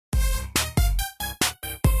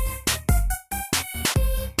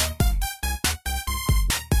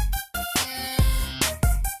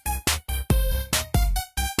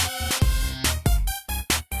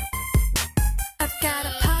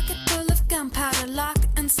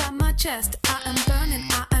chest. I am burning,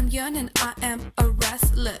 I am yearning, I am a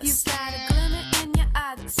restless. You've got a glimmer in your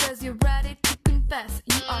eye that says you're ready to confess.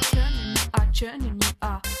 You are turning, you are churning, you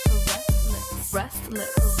are a restless,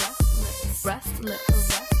 restless, restless,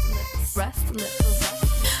 restless, restless,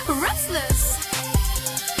 restless,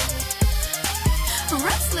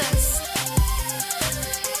 restless,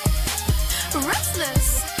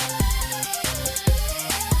 restless,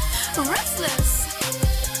 restless, restless.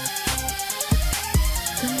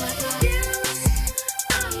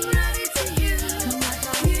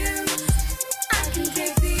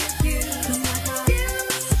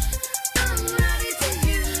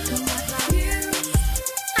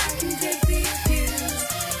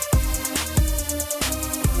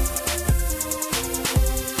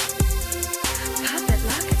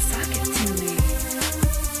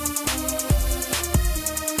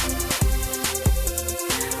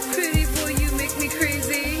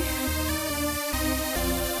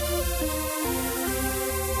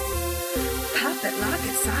 Pop it, lock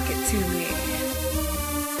it, sock it to me.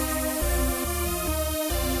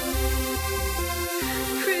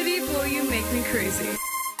 Pretty boy, you make me crazy.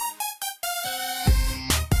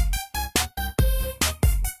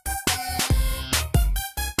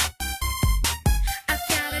 I've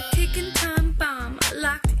got a tickin time bomb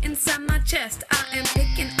locked inside my chest. I am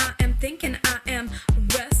pickin, I am thinking, I am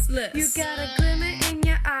restless. You got a glimmer in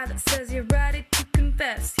your eye that says you're ready to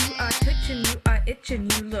confess. You are twitchin, you are itchin,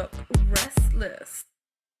 you look restless.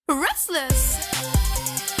 Restless,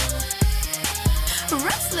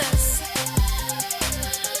 restless,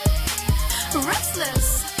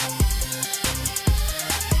 restless,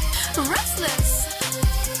 restless,